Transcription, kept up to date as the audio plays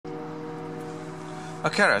A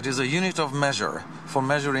carat is a unit of measure for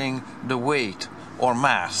measuring the weight or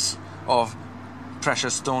mass of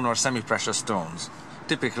precious stone or semi-precious stones,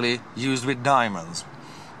 typically used with diamonds.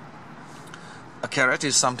 A carat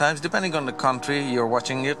is sometimes, depending on the country you're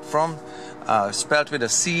watching it from, spelled with a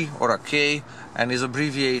C or a K and is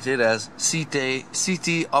abbreviated as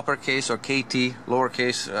CT uppercase or KT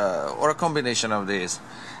lowercase, or a combination of these.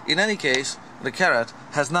 In any case, the carat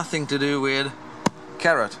has nothing to do with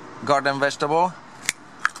carrot, garden vegetable.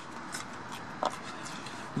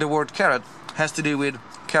 The word carat has to do with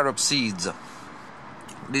carob seeds.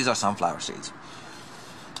 These are sunflower seeds.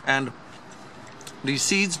 And these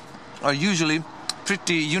seeds are usually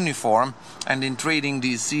pretty uniform, and in trading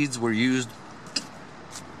these seeds were used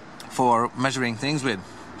for measuring things with.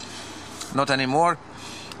 Not anymore,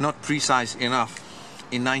 not precise enough.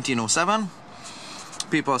 In 1907,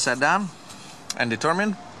 people sat down and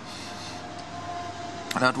determined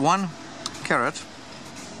that 1 carat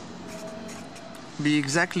be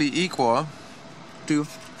exactly equal to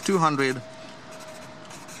 200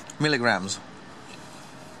 milligrams.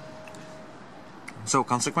 So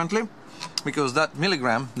consequently, because that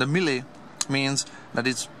milligram, the milli, means that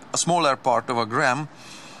it's a smaller part of a gram,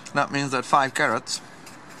 that means that 5 carats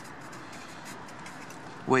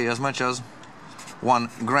weigh as much as 1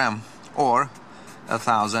 gram, or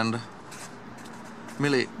 1,000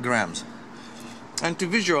 milligrams. And to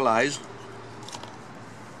visualize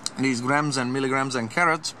these grams and milligrams and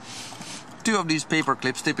carats, 2 of these paper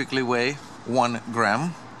clips typically weigh 1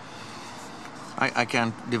 gram. I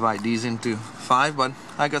can't divide these into 5, but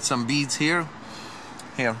I got some beads here.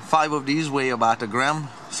 Here, 5 of these weigh about 1 gram.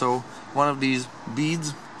 So one of these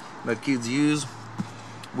beads that kids use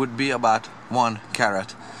would be about 1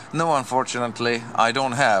 carat. No, unfortunately, I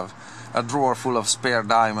don't have a drawer full of spare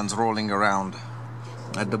diamonds rolling around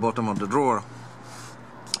at the bottom of the drawer.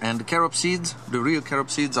 And the carob seeds, the real carob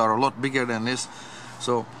seeds, are a lot bigger than this.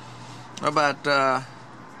 So about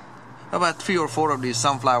 3 or 4 of these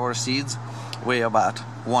sunflower seeds weigh about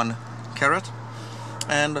 1 carat.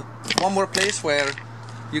 And one more place where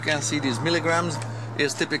you can see these milligrams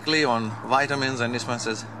is typically on vitamins, and this one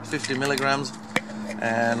says 50 milligrams.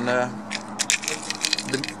 And the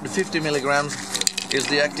 50 milligrams is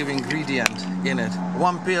the active ingredient in it.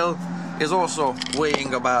 1 pill is also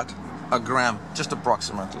weighing about 1 gram, just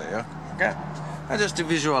approximately. Okay, and just to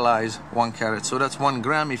visualize 1 carat, so that's 1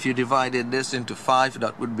 gram. If you divided this into 5,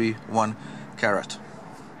 that would be 1 carat.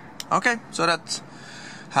 Okay, so that's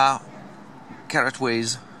how carat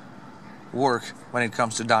weighs work when it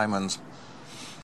comes to diamonds.